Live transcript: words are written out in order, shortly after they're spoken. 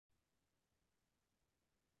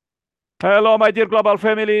Hello, my dear global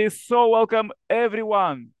family. So, welcome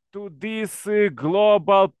everyone to this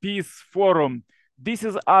Global Peace Forum. This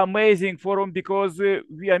is amazing forum because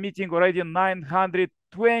we are meeting already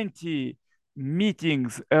 920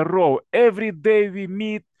 meetings a row. Every day we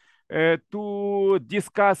meet to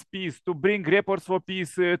discuss peace, to bring reports for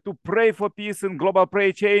peace, to pray for peace in global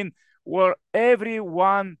prayer chain where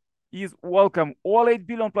everyone is welcome. All 8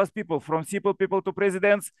 billion plus people, from simple people to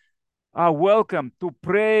presidents, are welcome to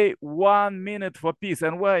pray 1 minute for peace.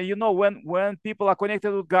 And when people are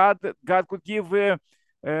connected with God, God could give 95%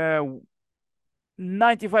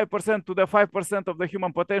 to the 5% of the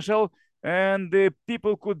human potential, and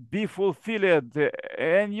people could be fulfilled.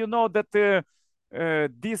 And you know that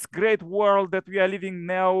this great world that we are living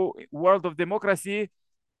now, world of democracy,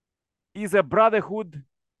 is a brotherhood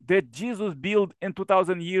that Jesus built in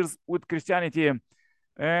 2000 years with Christianity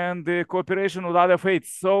and the cooperation with other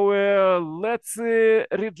faiths. So let's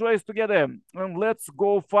rejoice together and let's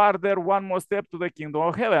go further, one more step to the kingdom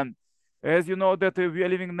of heaven. As you know that we are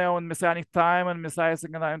living now in Messianic time, and Messiah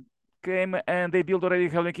came and they built already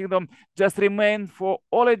heavenly kingdom. Just remain for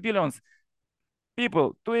all 8 billions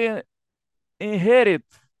people to inherit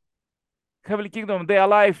heavenly kingdom, their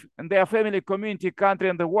life and their family, community, country,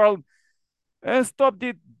 and the world, and stop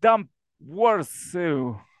the dumb wars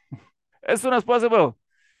as soon as possible.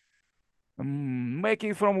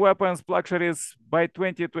 Making from weapons luxuries by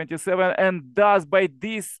 2027, and thus by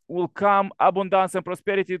this will come abundance and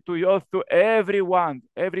prosperity to earth, to everyone,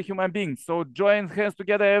 every human being. So join hands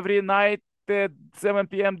together every night at 7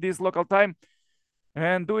 p.m. this local time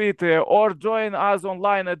and do it, or join us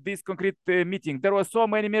online at this concrete meeting. There were so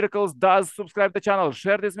many miracles. Does subscribe the channel,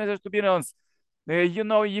 share this message to billions.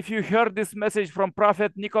 If you heard this message from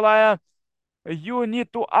Prophet Nikolai, you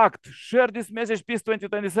need to act. Share this message, Peace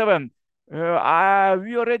 2027. We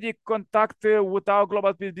already contact with our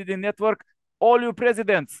Global Peace Building Network all you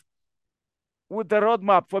presidents with the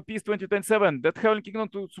roadmap for Peace 2027, that Heavenly Kingdom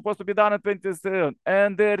supposed to be done in 2027,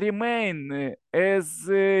 and remain as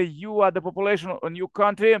you are the population in your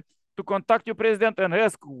country to contact your president and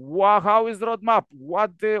ask how is the roadmap,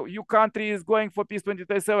 what your country is going for Peace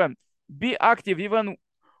 2027. Be active, even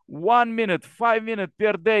 1 minute, 5 minutes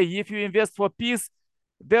per day. If you invest for peace,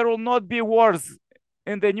 there will not be wars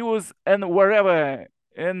in the news and wherever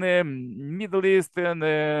in the Middle East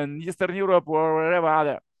and Eastern Europe or wherever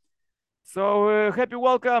other. So happy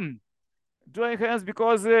welcome. Join hands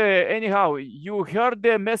because anyhow, you heard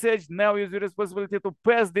the message. Now is your responsibility to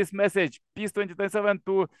pass this message, Peace 2027,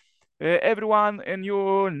 to everyone in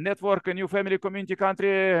your network, in your family, community,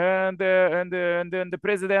 country, and the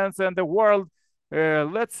presidents and the world.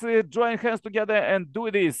 Let's join hands together and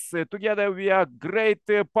do this. Together we are great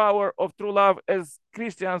power of true love as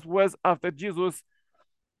Christians was after Jesus'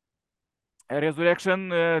 resurrection.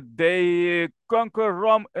 They conquer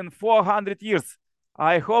Rome in 400 years.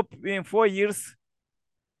 I hope in 4 years,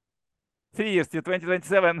 3 years till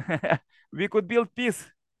 2027, we could build peace.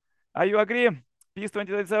 Are you agree? Peace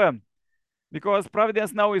 2027. Because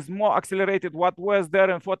Providence now is more accelerated. What was there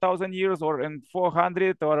in 4,000 years or in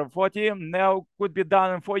 400 or 40 now could be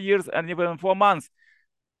done in 4 years and even in 4 months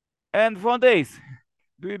and 4 days.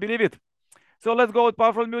 Do you believe it? So let's go with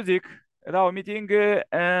powerful music at our meeting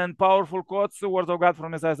and powerful quotes, words of God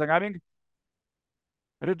from Messiah Sangaming.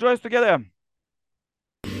 Rejoice together.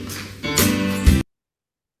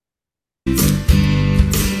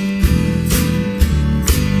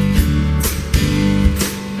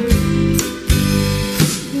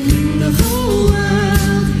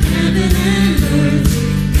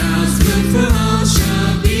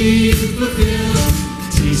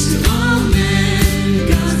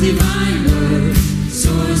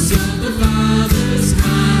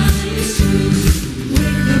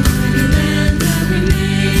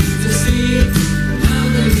 See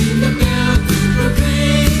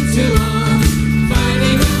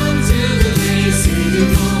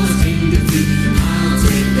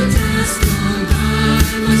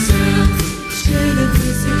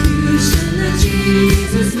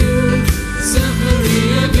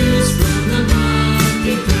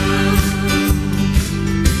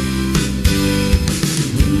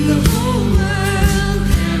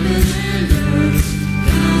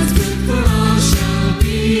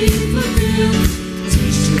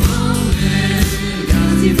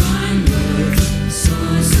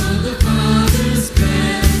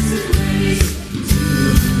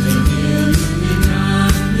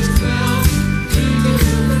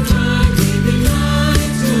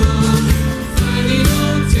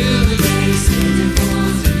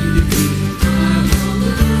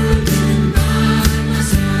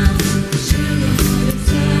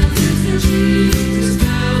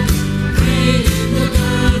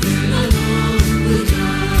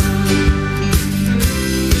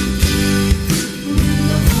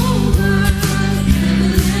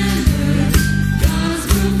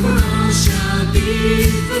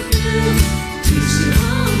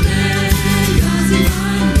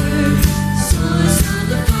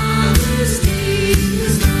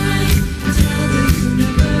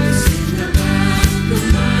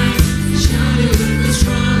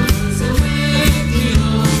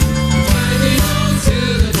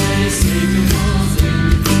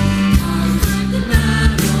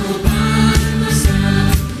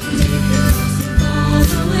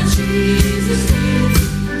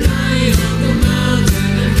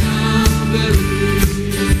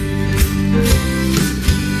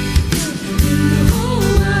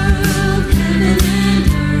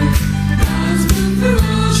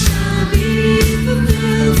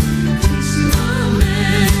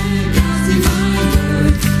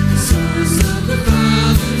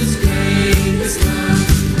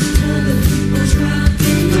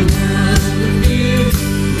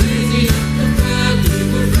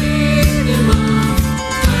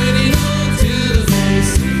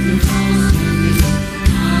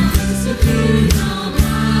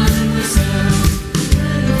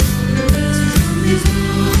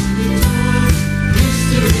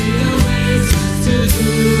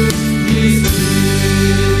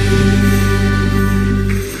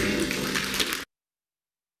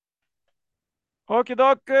Okie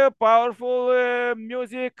doke, powerful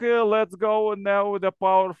music. Let's go now with the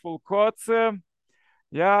powerful quotes.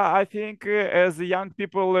 Yeah, I think as young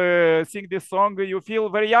people sing this song, you feel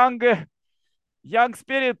very young. Young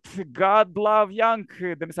spirit, God love young.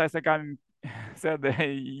 The Messiah Sakam said,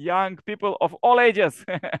 young people of all ages.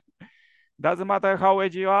 Doesn't matter how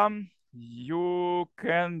age you are, you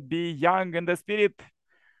can be young in the spirit.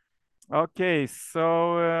 Okay,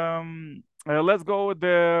 so let's go with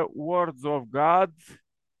the words of God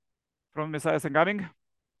from Messiah Sangaming.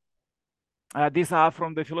 These are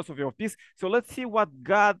from the philosophy of peace. So let's see what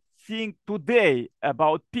God thinks today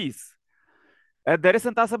about peace. At the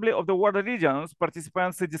recent assembly of the world religions,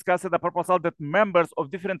 participants discussed the proposal that members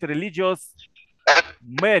of different religions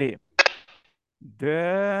marry.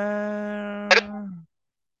 The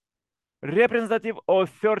representative of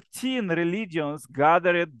 13 religions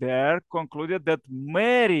gathered there concluded that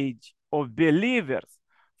marriage of believers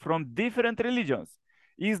from different religions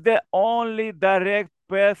is the only direct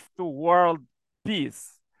path to world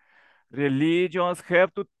peace. Religions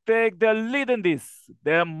have to take the lead in this.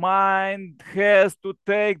 The mind has to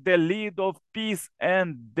take the lead of peace,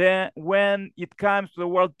 and then when it comes to the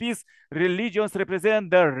world peace, religions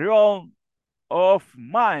represent the realm of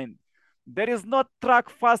mind. There is no track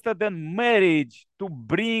faster than marriage to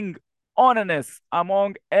bring honest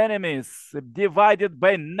among enemies divided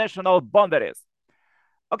by national boundaries.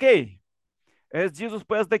 Okay, as Jesus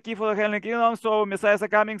passed the key for the heavenly kingdom, so Messiah is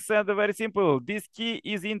coming said very simple. This key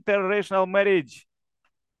is interracial marriage.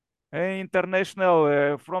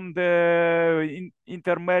 International from the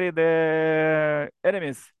intermarried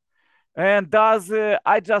enemies. And thus,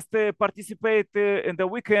 I just participate in the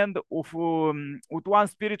weekend with one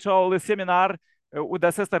spiritual seminar with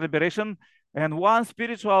Ancestor Liberation. And one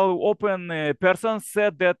spiritual open person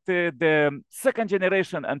said that the second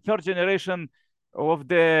generation and third generation of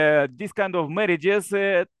this kind of marriages,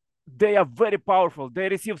 they are very powerful. They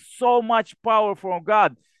receive so much power from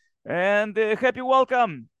God. And happy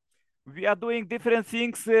welcome. We are doing different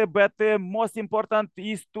things, but most important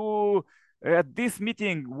is to this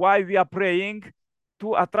meeting, why we are praying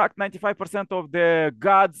to attract 95% of the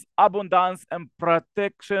God's abundance and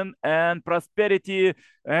protection and prosperity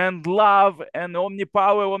and love and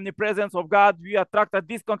omnipower, omnipresence of God. We attract at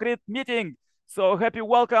this concrete meeting. So happy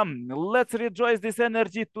welcome. Let's rejoice this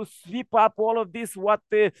energy to sweep up all of this, what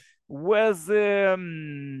was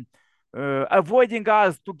avoiding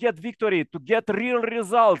us, to get victory, to get real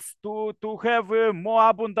results, to have more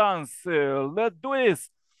abundance. Let's do this.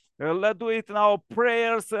 Let's do it in our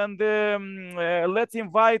prayers, and let's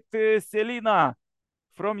invite Selena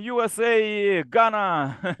from USA,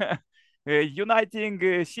 Ghana,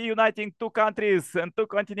 she uniting two countries and two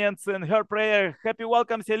continents in her prayer. Happy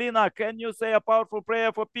welcome, Selena. Can you say a powerful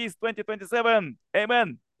prayer for peace 2027?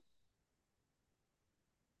 Amen.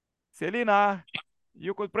 Selena,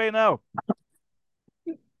 you could pray now.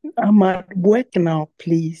 I'm at work now,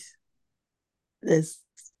 please. There's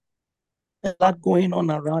a lot going on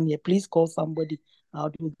around here. Please call somebody. I'll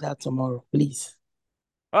do that tomorrow, please.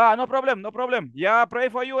 No problem, no problem. Yeah, pray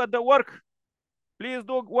for you at the work. Please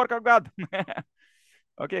do work of God.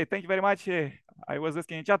 Okay, thank you very much. I was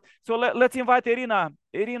asking in chat. So let's invite Irina.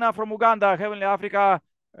 Irina from Uganda, Heavenly Africa.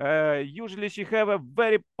 Usually she have a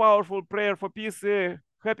very powerful prayer for peace.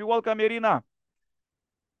 Happy welcome, Irina.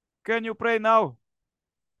 Can you pray now?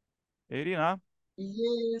 Irina?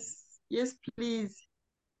 Yes, please.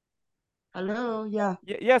 Hello, yeah.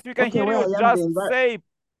 Yes, we can Okay, hear where I you. am, Just say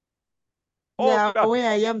all yeah, together. where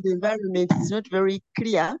I am, the environment is not very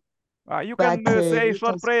clear, You but can say let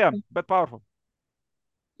short us prayer, pray. but powerful.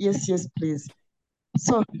 Yes, yes, please.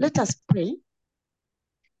 So let us pray.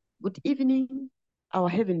 Good evening, our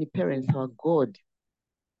heavenly parents, our God,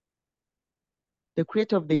 the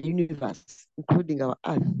creator of the universe, including our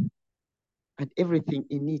earth and everything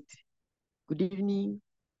in it. Good evening,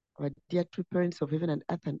 our dear true parents of heaven and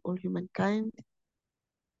earth and all humankind.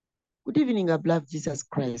 Good evening, our beloved Jesus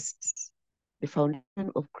Christ, the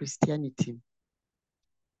foundation of Christianity.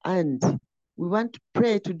 And we want to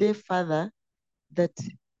pray today, Father, that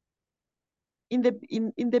in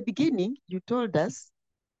the beginning, you told us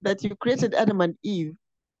that you created Adam and Eve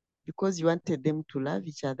because you wanted them to love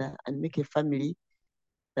each other and make a family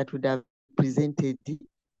that would have presented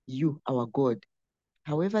you, our God.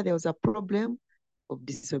 However, there was a problem of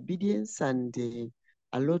disobedience and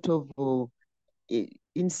a lot of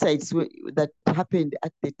insights that happened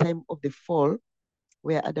at the time of the fall,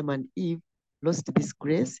 where Adam and Eve lost this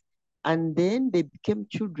grace, and then they became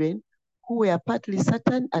children who were partly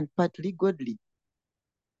Satan and partly godly.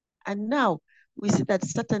 And now we see that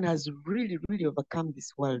Satan has really, really overcome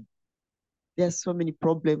this world. There are so many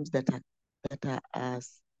problems that are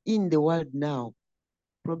in the world now.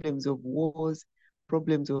 Problems of wars,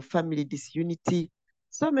 problems of family disunity,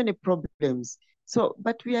 so many problems. So,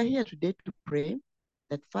 but we are here today to pray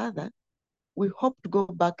that, Father, we hope to go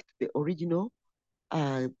back to the original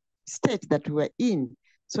state that we were in,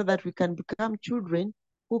 so that we can become children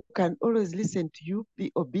who can always listen to you,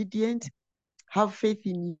 be obedient, have faith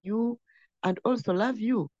in you, and also love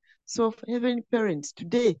you. So, heavenly parents,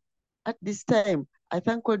 today, at this time, I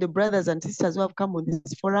thank all the brothers and sisters who have come on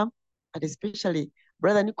this forum, and especially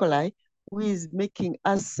Brother Nikolai, who is making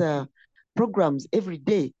us programs every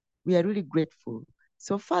day. We are really grateful.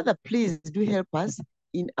 So, Father, please do help us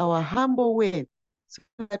in our humble way so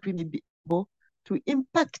that we may be able to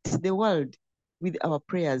impact the world with our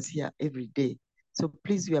prayers here every day. So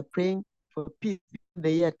please, we are praying for peace in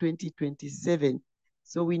the year 2027.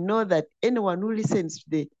 So we know that anyone who listens to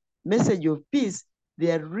the message of peace,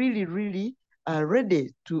 they are really, really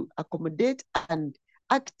ready to accommodate and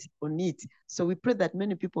act on it. So we pray that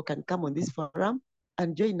many people can come on this forum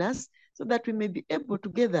and join us so that we may be able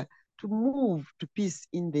together to move to peace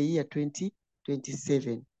in the year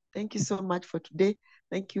 2027. Thank you so much for today.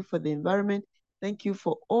 Thank you for the environment. Thank you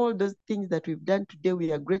for all those things that we've done today.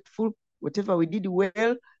 We are grateful. Whatever we did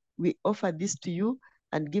well, we offer this to you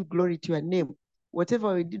and give glory to your name.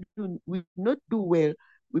 Whatever we did not do well,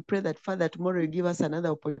 we pray that, Father, tomorrow you give us another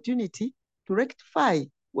opportunity to rectify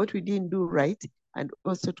what we didn't do right and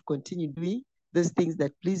also to continue doing those things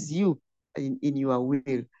that please you in your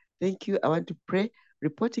will. Thank you. I want to pray,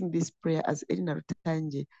 reporting this prayer as Elena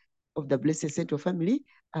Rutanje of the Blessed Center family.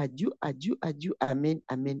 Aju, aju, aju, amen,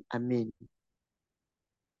 amen, amen.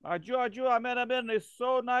 Aju, amen, amen. It's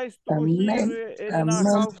so nice to Amen. hear, Elena,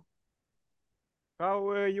 Amen.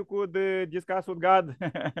 how you could discuss with God.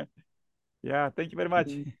 Yeah, thank you very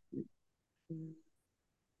much.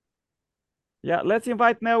 Yeah, let's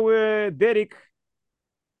invite now Derek.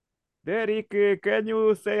 Derek, can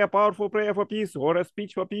you say a powerful prayer for peace or a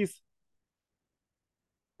speech for peace?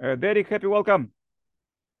 Derek, happy welcome.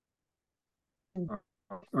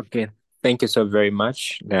 Okay, thank you so very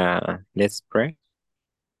much. Let's pray.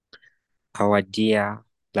 Our dear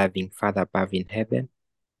loving Father above in heaven,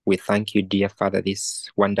 we thank you, dear Father, this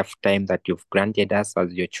wonderful time that you've granted us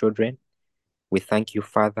as your children. We thank you,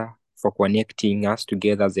 Father, for connecting us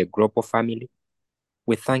together as a global family.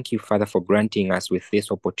 We thank you, Father, for granting us with this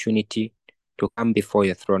opportunity to come before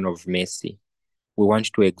your throne of mercy. We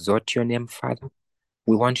want to exalt your name, Father.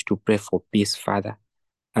 We want to pray for peace, Father,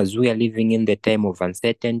 as we are living in the time of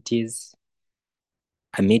uncertainties,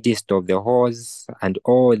 amidst of the wars and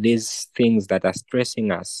all these things that are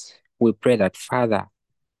stressing us. We pray that, Father,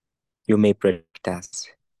 you may protect us.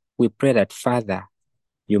 We pray that, Father,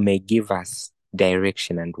 you may give us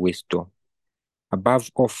direction and wisdom. Above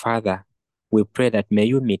all, Father, we pray that may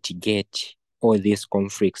you mitigate all these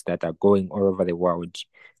conflicts that are going all over the world.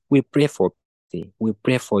 We pray for peace. We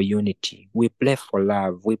pray for unity. We pray for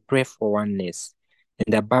love. We pray for oneness.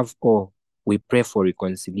 And above all, we pray for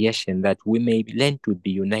reconciliation, that we may learn to be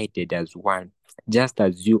united as one, just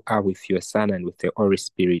as you are with your Son and with the Holy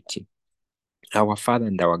Spirit. Our Father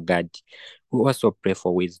and our God, we also pray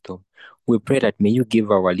for wisdom. We pray that may you give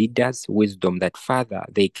our leaders wisdom, that, Father,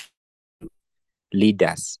 they can lead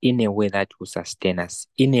us in a way that will sustain us,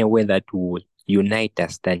 in a way that will unite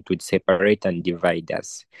us than it would separate and divide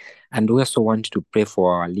us. And we also want to pray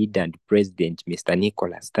for our leader and president, Mr.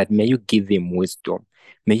 Nicholas, that may you give him wisdom,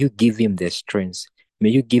 may you give him the strength, may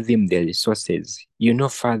you give him the resources. You know,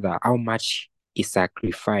 Father, how much he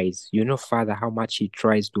sacrifices. You know, Father, how much he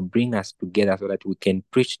tries to bring us together so that we can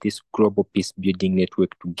preach this global peace building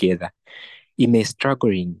network together. He may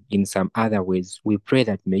struggle in some other ways. We pray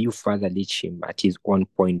that may you, Father, reach him at his own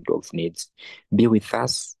point of needs. Be with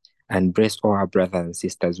us and bless all our brothers and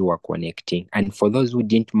sisters who are connecting. And for those who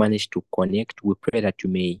didn't manage to connect, we pray that you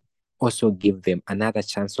may also give them another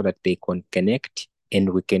chance so that they can connect and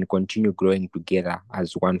we can continue growing together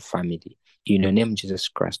as one family. In your name, Jesus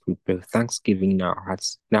Christ, we pray. Thanksgiving in our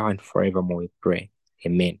hearts, now and forevermore, we pray.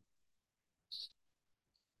 Amen.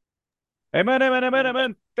 Amen, amen, amen,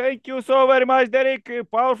 amen. Thank you so very much, Derek.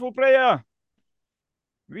 Powerful prayer.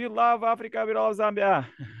 We love Africa, we love Zambia.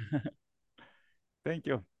 Thank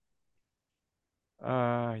you.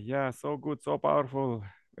 Yeah, so good, so powerful.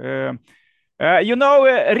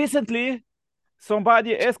 Recently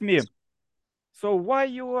somebody asked me, so why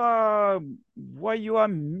you are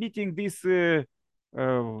meeting this,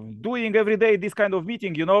 doing every day this kind of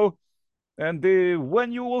meeting, and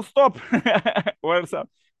when you will stop, or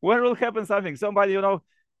when will happen something? Somebody,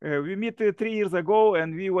 we meet 3 years ago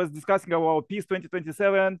and we was discussing about Peace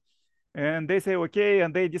 2027. And they say, okay,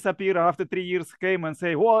 and they disappear after 3 years, came and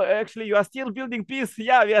say, well, actually, you are still building peace.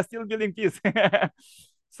 Yeah, we are still building peace.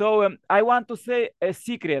 So I want to say a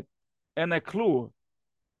secret and a clue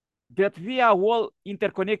that we are all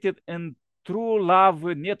interconnected in true love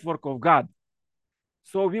network of God.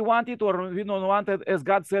 So we want it or we don't want it, as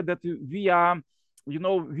God said, that we are, He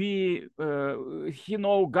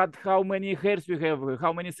know God how many hairs we have,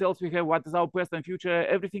 how many cells we have, what is our past and future,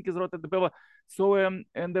 everything is written in the Bible. So in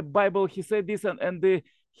the Bible, He said this, and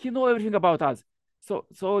He know everything about us.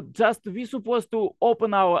 So just we supposed to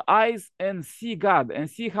open our eyes and see God and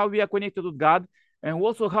see how we are connected with God, and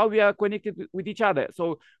also how we are connected with each other.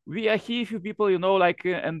 So we are here, few people,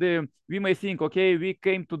 we may think, okay, we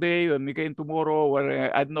came today and we came tomorrow, or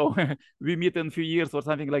I don't know, we meet in a few years or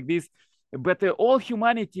something like this. But all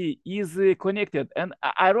humanity is connected. And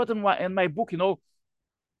I wrote in my book,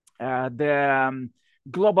 the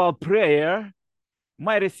global prayer,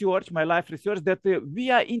 my life research, that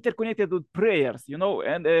we are interconnected with prayers,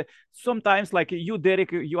 and sometimes like you,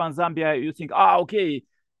 Derek, you in Zambia, you think, okay,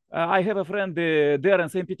 I have a friend there in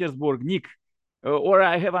St. Petersburg, Nick, or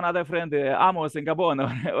I have another friend, Amos in Gabon,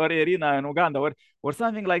 or Irina in Uganda, or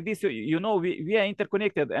something like this. We are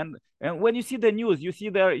interconnected, and when you see the news, you see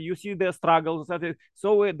the struggles.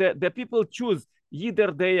 So the people choose,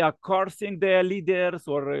 either they are cursing their leaders,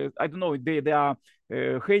 or I don't know, they are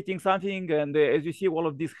hating something, and as you see, all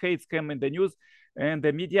of these hates come in the news and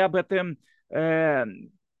the media. But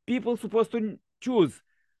people supposed to choose.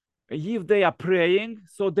 If they are praying,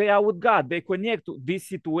 so they are with God, they connect to this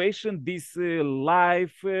situation, this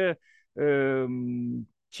life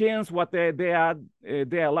chance, what they are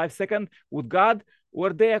their life second with God,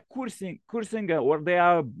 or they are cursing, or they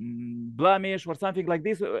are blemish or something like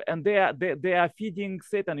this, and they are feeding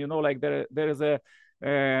Satan. Like there is a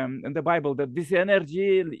in the Bible that this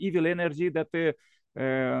energy, evil energy, that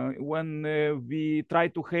when we try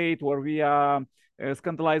to hate, or we are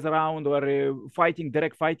scandalize around, or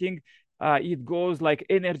direct fighting, it goes like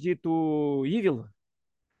energy to evil.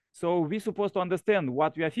 So we're supposed to understand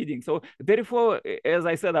what we are feeding. So therefore, as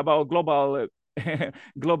I said about global prayer,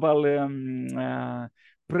 global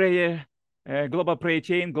prayer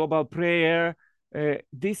chain, global prayer,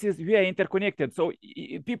 we are interconnected. So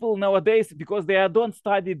people nowadays, because they don't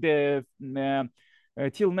study till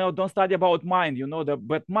now, don't study about mind,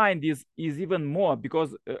 but mind is even more,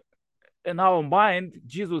 because in our mind,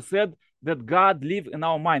 Jesus said that God live in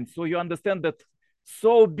our mind. So you understand that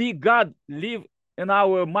so big God live in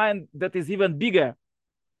our mind that is even bigger.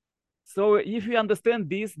 So if we understand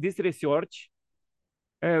this research,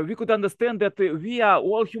 we could understand that we are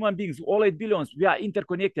all human beings, all 8 billions, we are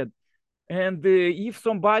interconnected. And if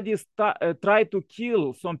somebody try to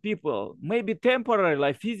kill some people, maybe temporarily,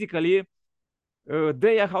 like physically,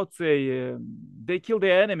 they are, how to say, they kill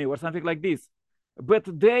their enemy or something like this. But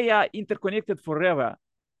they are interconnected forever.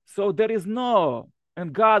 So there is no,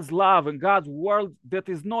 in God's love, in God's world, that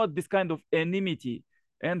is not this kind of enmity,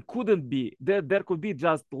 and couldn't be. There could be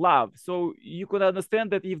just love. So you could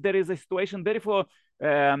understand that if there is a situation, therefore,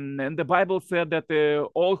 and the Bible said that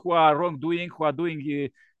all who are wrongdoing, who are doing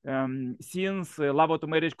sins, love to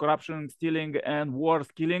marriage, corruption, stealing, and wars,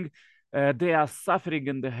 killing, they are suffering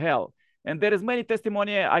in the hell. And there is many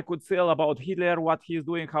testimony I could tell about Hitler, what he's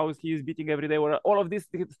doing, how he's beating every day, or all of these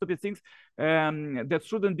stupid things that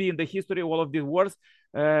shouldn't be in the history, all of these wars.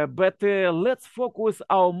 But let's focus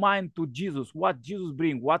our mind to Jesus, what Jesus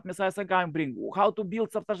bring, what Messiah Sangam bring, how to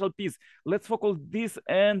build substantial peace. Let's focus this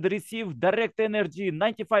and receive direct energy,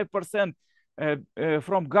 95%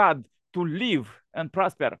 from God to live and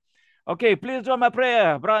prosper. Okay, please join my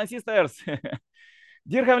prayer, brothers and sisters.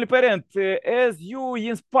 Dear Heavenly Parent, as you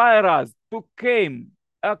inspire us to come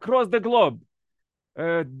across the globe,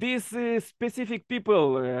 these specific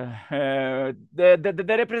people,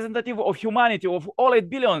 the representative of humanity, of all 8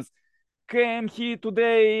 billions, came here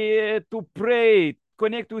today to pray,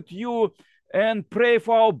 connect with you, and pray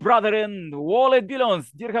for our brethren, all 8 billions.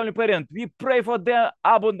 Dear Heavenly Parent, we pray for their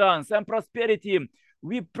abundance and prosperity.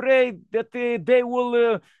 We pray that they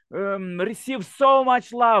will receive so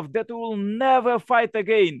much love that we will never fight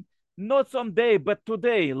again. Not someday, but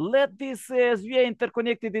today. Let this, as we are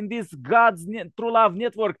interconnected in this God's true love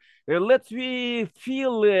network, let we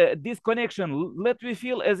feel this connection. Let we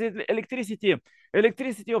feel as electricity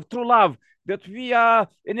of true love, that we are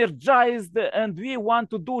energized and we want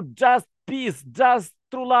to do just peace, just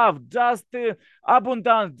true love, just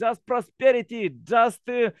abundance, just prosperity, just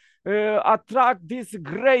attract this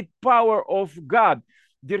great power of God.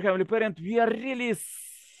 Dear Heavenly Parent, we are really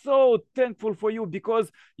so thankful for you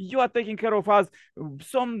because you are taking care of us.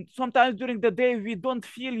 Sometimes during the day we don't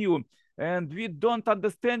feel you and we don't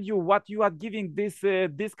understand you, what you are giving this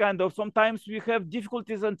kind of. Sometimes we have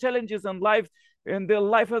difficulties and challenges in life, and the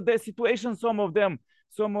life of the situation, some of them,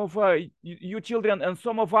 some of you children and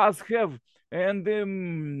some of us have, and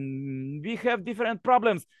we have different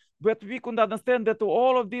problems, but we could understand that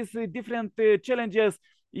all of these different challenges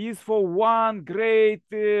is for one great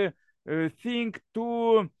thing,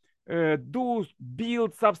 to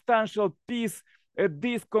build substantial peace at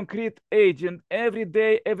this concrete age, and every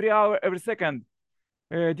day, every hour, every second.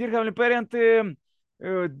 Dear Heavenly Parent,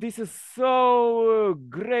 this is so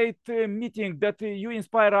great meeting that you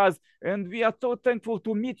inspire us, and we are so thankful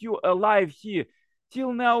to meet you alive here.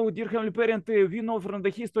 Till now, dear Heavenly Parent, we know from the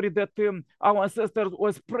history that our ancestors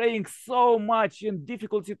was praying so much in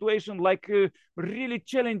difficult situations, like really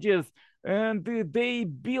challenges, and they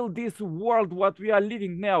build this world what we are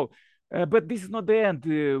living now. But this is not the end.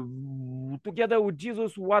 Together with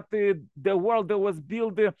Jesus, what the world was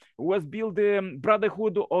built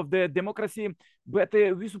brotherhood of the democracy. But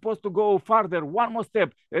we're supposed to go farther, one more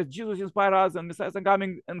step, as Jesus inspired us, and Messiah is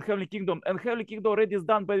coming, and Heavenly Kingdom. And Heavenly Kingdom already is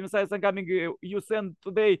done by the Messiah is coming. You send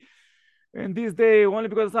today, and this day, only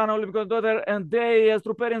because the Son, only because the daughter, and they, as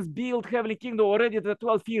true parents, build Heavenly Kingdom already the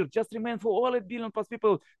 12th year. Just remain for all 8 billion plus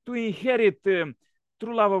people to inherit true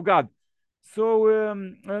love of God. So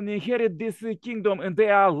and inherit this kingdom in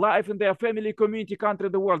their life, in their family, community, country,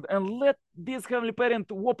 the world. And let this Heavenly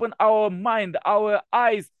Parent open our mind, our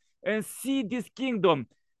eyes, and see this kingdom.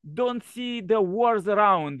 Don't see the wars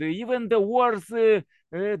around. Even the wars,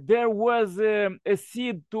 there was a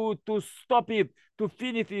seed to stop it, to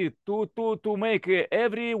finish it, to make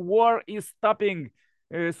every war is stopping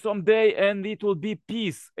someday, and it will be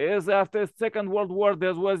peace. As after Second World War,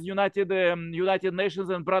 there was United Nations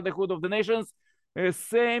and Brotherhood of the Nations.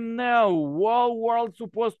 Same now, whole world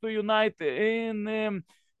supposed to unite in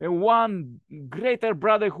one greater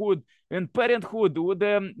brotherhood and parenthood with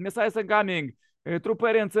the Messiah coming. True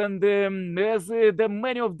parents, and as the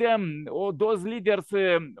many of them, or those leaders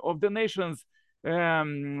of the nations,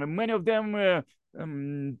 many of them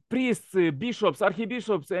priests, bishops,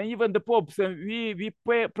 archbishops, and even the popes, and we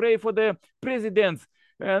pray for the presidents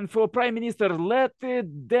and for prime ministers. Let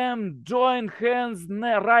them join hands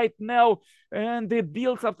right now and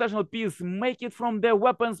build substantial peace. Make it from their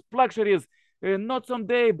weapons luxuries, not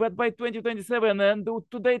someday, but by 2027. And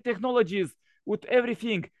today technologies, with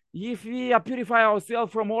everything, if we purify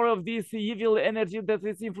ourselves from all of this evil energy that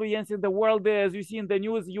is influencing the world, as you see in the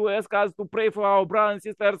news, you ask us to pray for our brothers and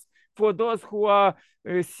sisters, for those who are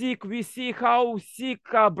sick. We see how sick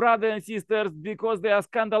our brothers and sisters, because they are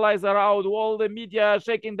scandalized around all the media,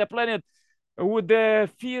 shaking the planet with the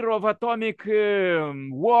fear of atomic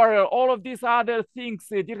war, all of these other things.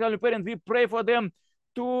 Dear Heavenly Parent, we pray for them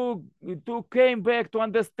to come back, to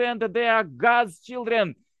understand that they are God's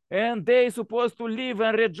children, and they supposed to live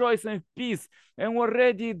and rejoice in peace. And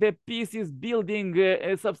already the peace is building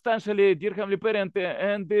substantially, dear Heavenly Parent,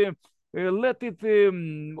 and let it,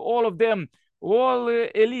 all of them, all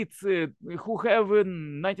elites who have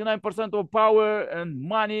 99% of power and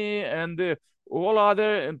money, and all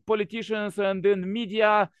other politicians and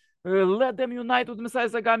media, let them unite with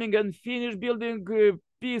Messiah coming and finish building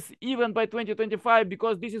peace even by 2025,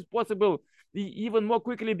 because this is possible. even more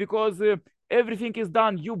quickly, because everything is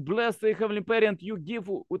done. You bless the Heavenly Parent. You give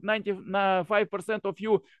with 95% of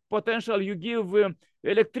your potential. You give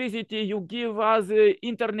electricity. You give us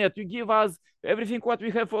internet. You give us everything what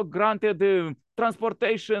we have for granted.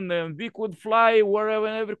 Transportation. We could fly wherever,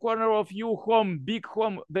 in every corner of your home, big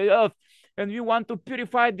home, the earth. And we want to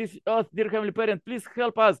purify this earth, dear Heavenly Parent. Please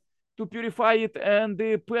help us to purify it and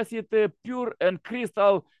pass it pure and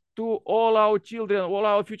crystal to all our children, all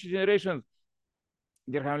our future generations.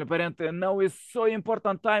 Dear Heavenly Parent, now is so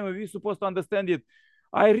important time. We're supposed to understand it.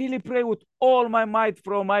 I really pray with all my might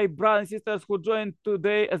for my brothers and sisters who joined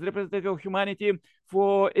today as representative of humanity,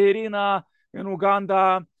 for Irina in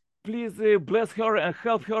Uganda. Please bless her and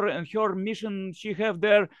help her and her mission she have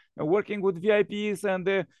there, working with VIPs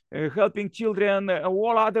and helping children,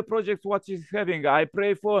 all other projects what she's having. I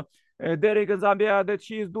pray for Derek in Zambia, that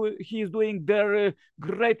he is doing their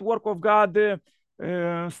great work of God.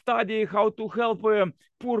 Study how to help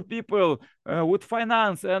poor people with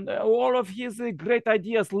finance and all of his great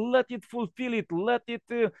ideas. Let it fulfill it. Let it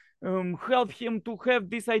help him to have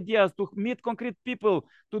these ideas, to meet concrete people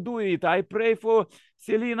to do it. I pray for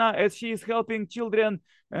Selena as she is helping children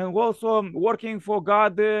and also working for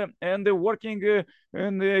God and working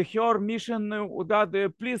in her mission.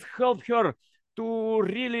 God, please help her to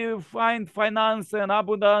really find finance and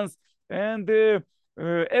abundance and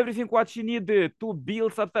everything what she needed to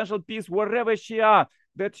build substantial peace wherever she are,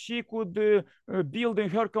 that she could build in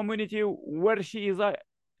her community where she is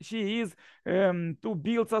to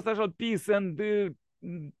build substantial peace. And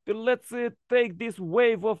let's take this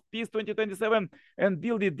wave of peace 2027 and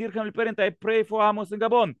build it. Dear Heavenly Parent, I pray for Amos and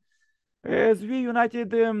Gabon as we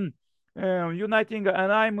united uniting,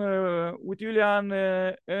 and I'm with Julian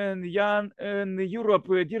and Jan in Europe.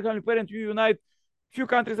 Dear Heavenly Parent, we unite few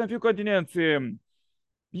countries and few continents.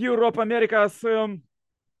 Europe, Americas,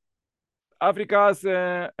 Africas,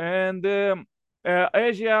 and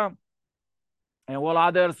Asia, and all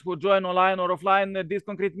others who join online or offline this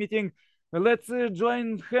concrete meeting. Let's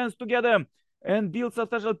join hands together and build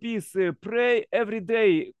substantial peace. Pray every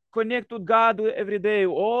day. Connect with God every day.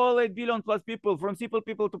 All 8 billion plus people, from simple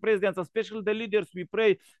people to presidents, especially the leaders. We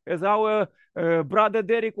pray as our brother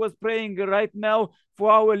Derek was praying right now for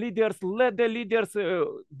our leaders. Let the leaders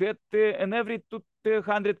that in every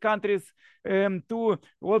 200 countries, to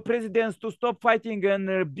all presidents, to stop fighting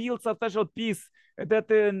and build substantial peace. That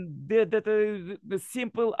the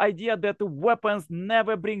simple idea that weapons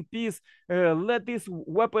never bring peace. Let these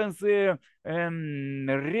weapons remake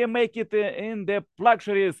it in the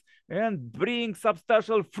luxuries and bring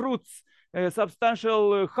substantial fruits,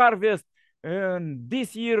 substantial harvest. And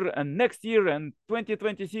this year and next year and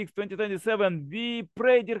 2026, 2027, we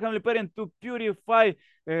pray, dear Heavenly Parent, to purify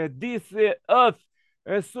this earth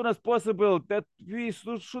as soon as possible, that we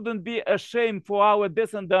shouldn't be ashamed for our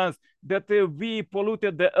descendants that we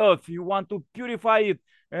polluted the earth. You want to purify it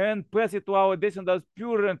and pass it to our descendants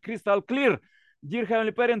pure and crystal clear. Dear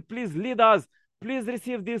Heavenly Parent, please lead us. Please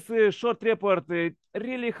receive this short report.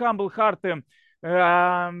 Really humble heart.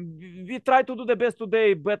 We try to do the best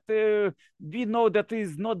today, but we know that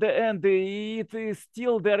is not the end. It is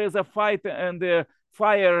still there is a fight and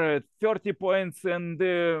fire 30 points and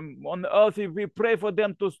on earth. We pray for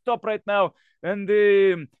them to stop right now and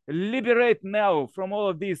liberate now from all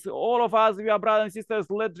of this. All of us, we are brothers and sisters.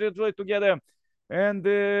 Let's rejoice together and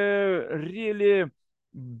really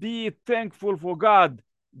be thankful for God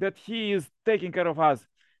that He is taking care of us.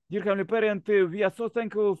 Dear Heavenly Parent, we are so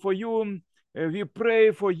thankful for you. We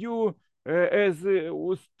pray for you as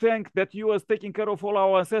we thank that you are taking care of all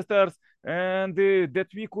our ancestors and that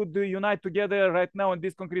we could unite together right now in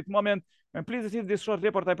this concrete moment. And please receive this short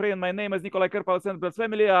report. I pray in my name as Nicolae Kerpal, Saint Blood's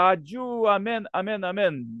family. Adieu, amen, amen,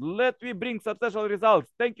 amen. Let me bring substantial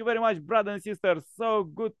results. Thank you very much, brothers and sisters. So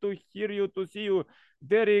good to hear you, to see you.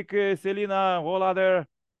 Derek, Selena, all other.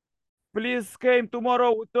 Please came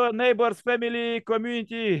tomorrow with the neighbors, family,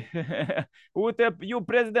 community, with you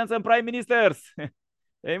presidents and prime ministers.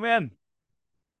 Amen.